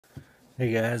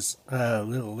Hey guys, a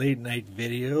little late night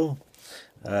video.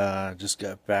 Just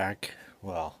got back.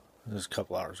 Well, it was a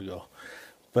couple hours ago,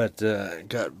 but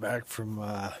got back from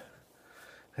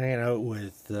hanging out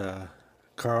with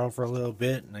Carl for a little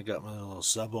bit, and I got my little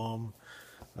sub ohm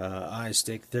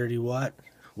iStick 30 watt,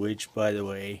 which, by the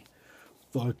way,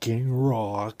 fucking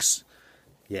rocks.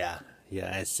 Yeah,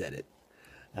 yeah, I said it.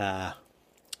 Uh,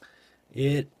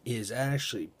 it is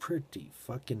actually pretty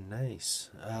fucking nice.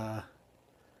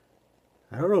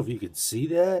 I don't know if you can see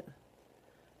that,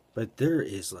 but there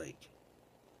is like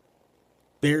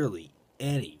barely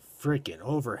any freaking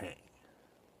overhang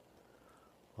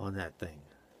on that thing.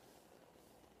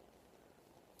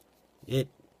 It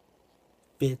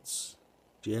fits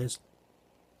just.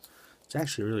 It's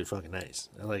actually really fucking nice.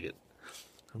 I like it.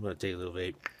 I'm gonna take a little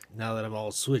vape now that I'm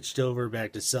all switched over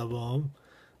back to sub ohm.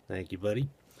 Thank you, buddy.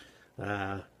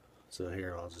 Uh, so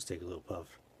here I'll just take a little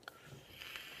puff.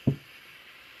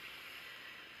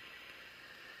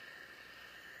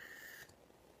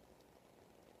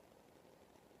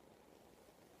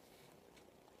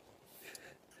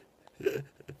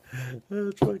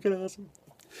 That's fucking awesome.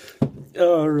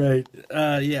 All right.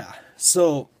 Yeah.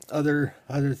 So other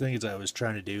things I was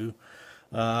trying to do.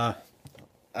 Uh,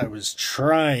 I was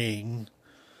trying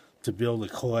to build a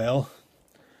coil.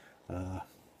 I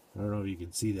don't know if you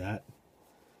can see that.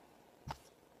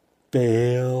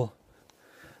 Fail.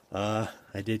 I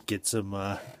did get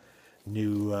some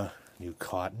new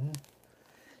cotton.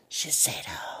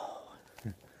 Shisado.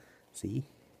 See?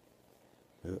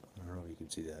 Oh, I don't know if you can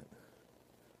see that.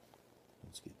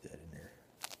 Let's get that in there.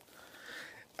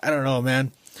 I don't know,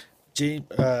 man.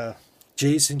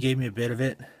 Jason gave me a bit of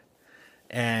it,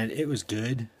 and it was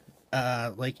good.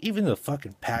 Like, even the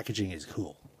fucking packaging is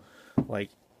cool. Like,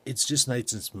 it's just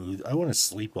nice and smooth. I want to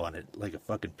sleep on it like a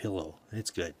fucking pillow.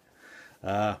 It's good.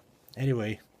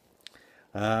 Anyway,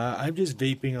 I'm just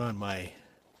vaping on my.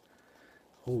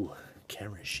 Oh,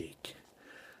 camera shake.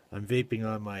 I'm vaping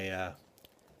on my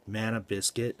Mana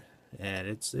biscuit, and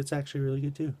it's actually really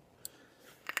good too.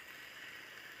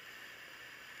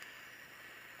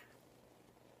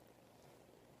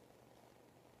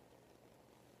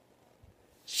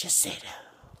 Shisado.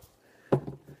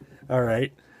 All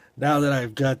right. Now that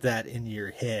I've got that in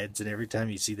your heads, and every time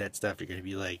you see that stuff, you're going to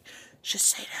be like,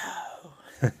 Shisado.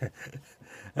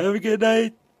 Have a good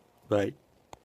night. Bye.